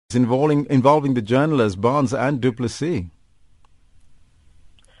involving the journalists Barnes and du Plessis?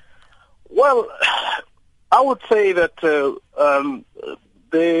 Well, I would say that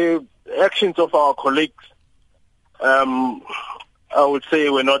the actions of our colleagues, I would say,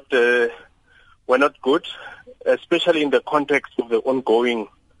 were not good, especially in the context of the ongoing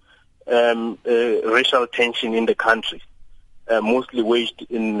racial tension in the country, mostly waged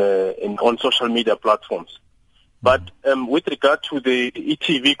on social media platforms. But with regard to the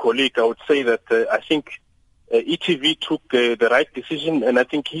ETV colleague, I would say that I think ETV took the right decision, and I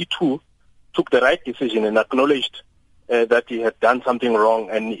think he too took the right decision and acknowledged that he had done something wrong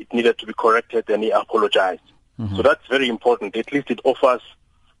and it needed to be corrected, and he apologized. Mm-hmm. So that's very important. At least it offers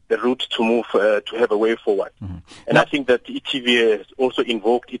the route to move to have a way forward. Mm-hmm. And I think that ETV has also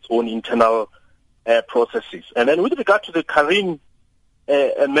invoked its own internal processes. And then with regard to the Karin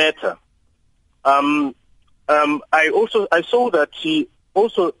matter, I saw that she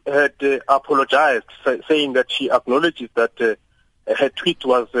also had apologized, saying that she acknowledges that her tweet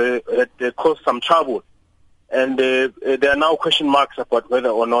had caused some trouble, and there are now question marks about whether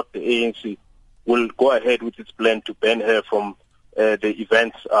or not the ANC will go ahead with its plan to ban her from the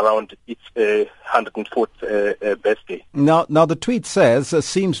events around its 104th birthday. Now the tweet says,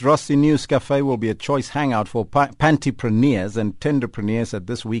 seems Rusty News Cafe will be a choice hangout for pantypreneurs and tenderpreneurs at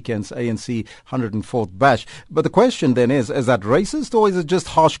this weekend's ANC 104th bash. But the question then is that racist or is it just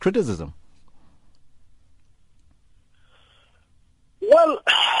harsh criticism? Well,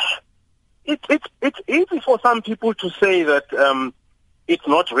 it's easy for some people to say that it's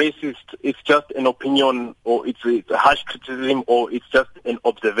not racist, it's just an opinion, or it's a harsh criticism, or it's just an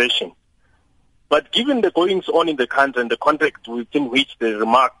observation. But given the goings on in the country and the context within which the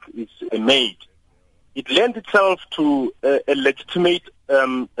remark is made, it lends itself to a legitimate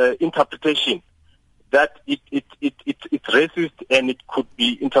interpretation that it's racist, and it could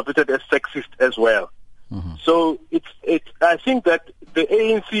be interpreted as sexist as well. Mm-hmm. So I think that the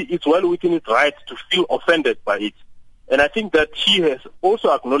ANC is well within its right to feel offended by it. And I think that she has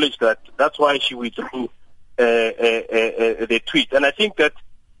also acknowledged that. That's why she withdrew the tweet. And I think that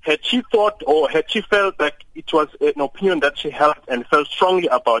had she thought, or had she felt that it was an opinion that she held and felt strongly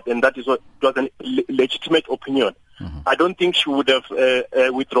about, and that is what was a legitimate opinion, mm-hmm. I don't think she would have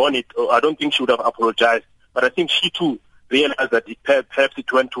withdrawn it, or I don't think she would have apologized. But I think she too realized that perhaps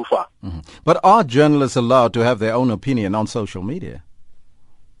it went too far. Mm-hmm. But are journalists allowed to have their own opinion on social media?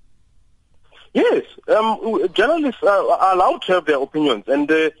 Yes, journalists are allowed to have their opinions, and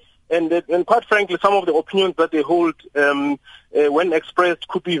quite frankly, some of the opinions that they hold, when expressed,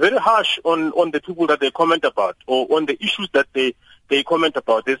 could be very harsh on the people that they comment about, or on the issues that they comment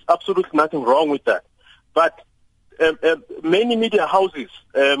about. There's absolutely nothing wrong with that. But many media houses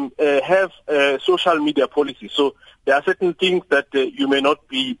have social media policies, so there are certain things that you may not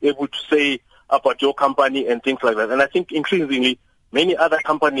be able to say about your company and things like that. And I think increasingly, many other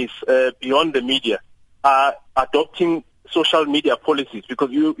companies beyond the media are adopting social media policies,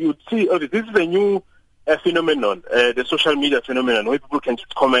 because you see, this is a new phenomenon, the social media phenomenon, where people can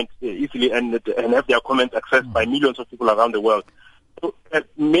just comment easily and have their comments accessed by millions of people around the world. So,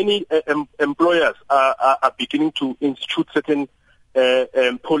 many employers are beginning to institute certain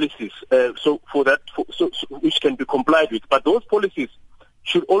policies, which can be complied with. But those policies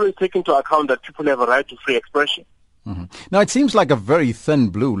should always take into account that people have a right to free expression. Mm-hmm. Now, it seems like a very thin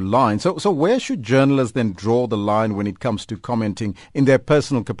blue line. So where should journalists then draw the line when it comes to commenting in their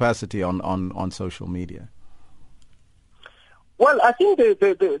personal capacity on social media? Well, I think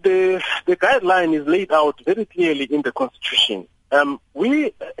the guideline is laid out very clearly in the Constitution.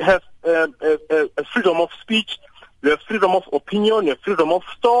 We have a freedom of speech, we have freedom of opinion, we have freedom of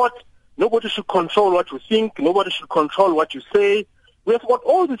thought. Nobody should control what you think, nobody should control what you say. We have got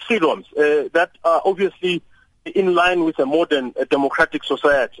all these freedoms that are obviously in line with a modern democratic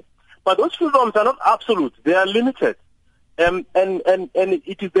society. But those freedoms are not absolute, they are limited. And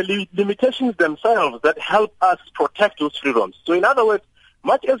it is the limitations themselves that help us protect those freedoms. So in other words,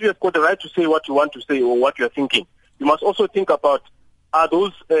 much as you have got the right to say what you want to say or what you are thinking, you must also think about, are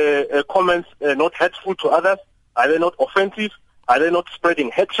those comments not hurtful to others? Are they not offensive? Are they not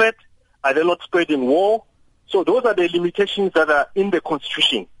spreading hatred? Are they not spreading war? So those are the limitations that are in the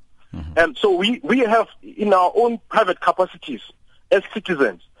Constitution. Mm-hmm. So we have, in our own private capacities as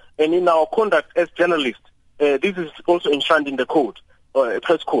citizens and in our conduct as journalists, this is also enshrined in the code,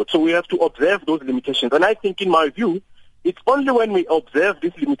 press code. So we have to observe those limitations. And I think, in my view, it's only when we observe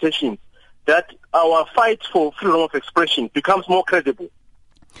these limitations that our fight for freedom of expression becomes more credible.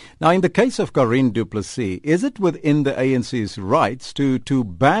 Now, in the case of Karin du Plessis, is it within the ANC's rights to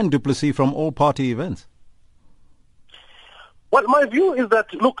ban du Plessis from all party events? Well, my view is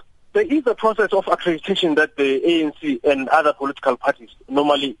that, look, there is a process of accreditation that the ANC and other political parties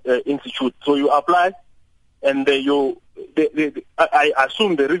normally institute. So you apply, and I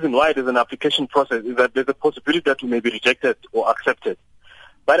assume the reason why there's an application process is that there's a possibility that you may be rejected or accepted.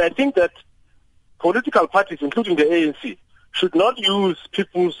 But I think that political parties, including the ANC, should not use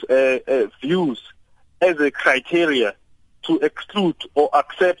people's views as a criteria to exclude or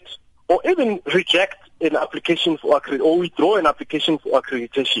accept or even reject an application for or withdraw an application for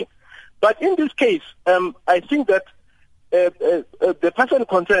accreditation. But in this case, I think that the person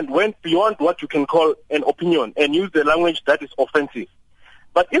concerned went beyond what you can call an opinion and used the language that is offensive.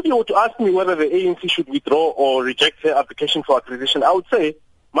 But if you were to ask me whether the ANC should withdraw or reject her application for accreditation, I would say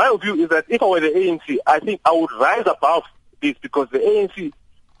my view is that if I were the ANC, I think I would rise above this, because the ANC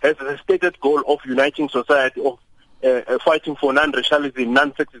has a stated goal of uniting society, of fighting for non-racialism,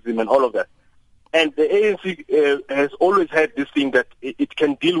 non-sexism, and all of that. And the ANC has always had this thing that it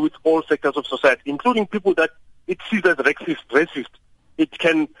can deal with all sectors of society, including people that it sees as racist. It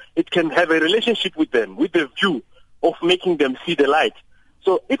can have a relationship with them, with the view of making them see the light.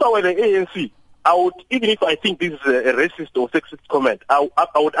 So if I were the ANC, I would, even if I think this is a racist or sexist comment, I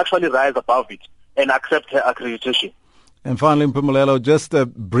would actually rise above it and accept her accreditation. And finally, Mpumelelo, just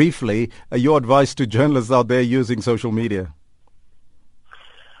briefly, your advice to journalists out there using social media?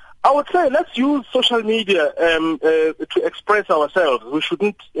 I would say let's use social media to express ourselves. We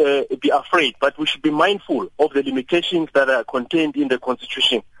shouldn't be afraid, but we should be mindful of the limitations that are contained in the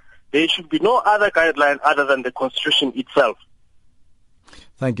Constitution. There should be no other guideline other than the Constitution itself.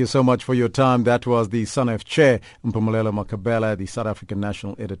 Thank you so much for your time. That was the SANEF Chair, Mpumelelo Makabela, the South African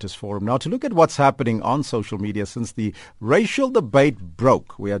National Editors Forum. Now, to look at what's happening on social media since the racial debate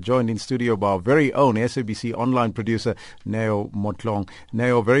broke, we are joined in studio by our very own SABC online producer, Neo Motlong.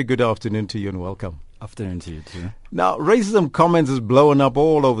 Neo, very good afternoon to you and welcome. Afternoon to you too. Now, racism comments is blowing up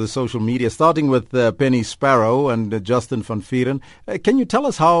all over the social media, starting with Penny Sparrow and Justin van Vuuren. Can you tell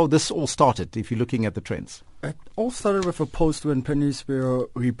us how this all started, if you're looking at the trends? It all started with a post when Penny Sparrow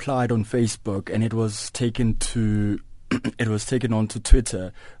replied on Facebook, and it was taken onto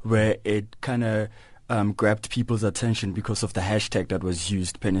Twitter, where it kind of grabbed people's attention because of the hashtag that was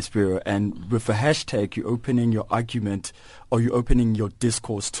used, Penny Sparrow. And with a hashtag, you're opening your argument or you're opening your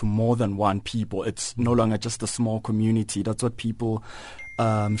discourse to more than one people. It's no longer just a small community. That's what people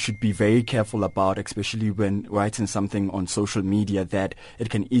should be very careful about, especially when writing something on social media, that it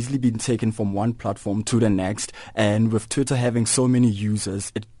can easily be taken from one platform to the next. And with Twitter having so many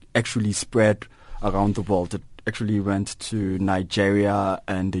users, it actually spread around the world. It actually went to Nigeria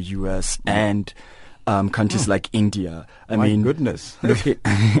and the US and countries like India. My goodness.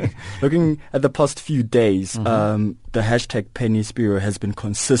 Looking at the past few days, the hashtag Penny Sparrow has been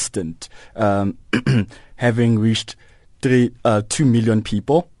consistent, having reached 2 million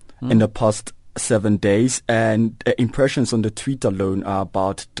people in the past 7 days, and impressions on the tweet alone are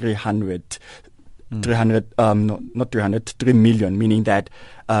about 3 million, meaning that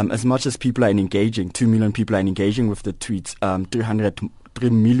as much as people are engaging, 2 million people are engaging with the tweets, 3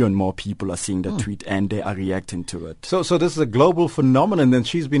 million more people are seeing the tweet and they are reacting to it. So this is a global phenomenon, and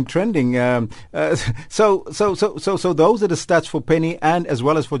she's been trending. So those are the stats for Penny and as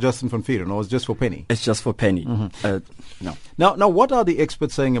well as for Justin van Vuuren, or it's just for Penny? It's just for Penny. No. Now, what are the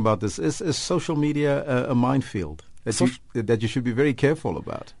experts saying about this? Is social media a minefield that you should be very careful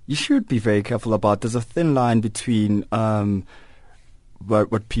about? You should be very careful about. There's a thin line between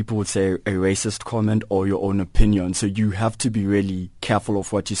what people would say a racist comment or your own opinion. So you have to be really careful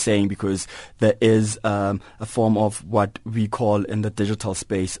of what you're saying, because there is a form of what we call in the digital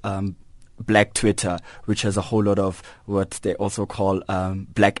space Black Twitter, which has a whole lot of what they also call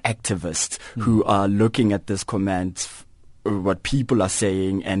black activists who are looking at these comments, what people are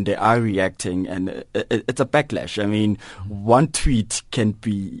saying, and they are reacting, and it's a backlash. I mean, one tweet can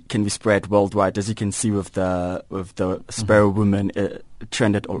be spread worldwide, as you can see with the Sparrow woman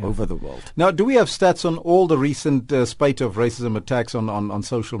trended all over the world. Now, do we have stats on all the recent spate of racism attacks on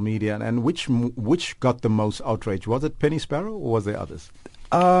social media, and which got the most outrage? Was it Penny Sparrow or was there others?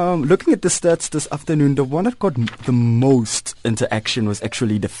 Looking at the stats this afternoon, the one that got the most interaction was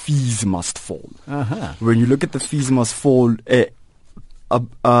actually the fees must fall. When you look at the fees must fall, in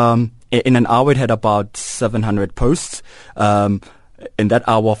an hour it had about 700 posts. In that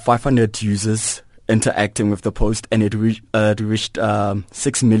hour, 500 users interacting with the post, and it reached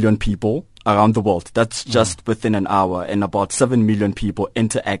 6 million people around the world. That's just within an hour, and about 7 million people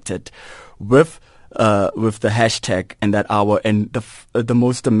interacted with the hashtag in that hour. And the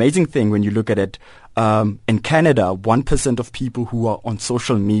most amazing thing when you look at it, in Canada, 1% of people who are on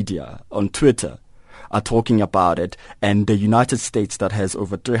social media, on Twitter, are talking about it. And the United States, that has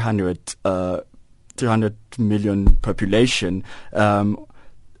over 300 million population,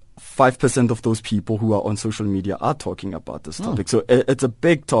 5% of those people who are on social media are talking about this topic. So it's a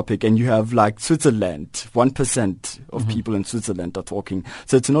big topic, and you have like Switzerland, 1% of people in Switzerland are talking.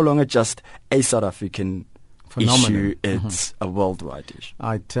 So it's no longer just a South African issue, it's a worldwide issue.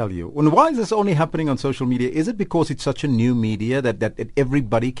 I tell you. And why is this only happening on social media? Is it because it's such a new media that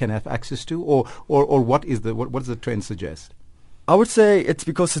everybody can have access to, or what does the trend suggest? I would say it's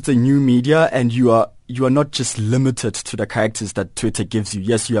because it's a new media, and you are not just limited to the characters that Twitter gives you.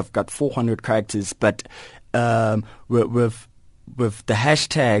 Yes, you have got 400 characters, but with the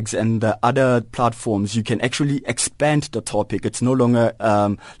hashtags and the other platforms, you can actually expand the topic. It's no longer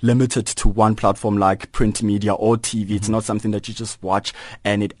limited to one platform like print media or TV. It's not something that you just watch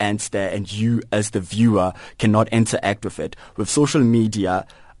and it ends there, and you as the viewer cannot interact with it. With social media,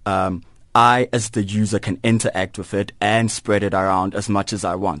 I, as the user, can interact with it and spread it around as much as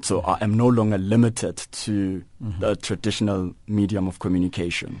I want. So I am no longer limited to the traditional medium of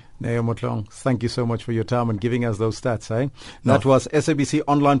communication. Neo Motlong, thank you so much for your time and giving us those stats. That was SABC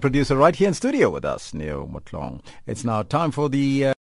online producer right here in studio with us, Neo Motlong. It's now time for the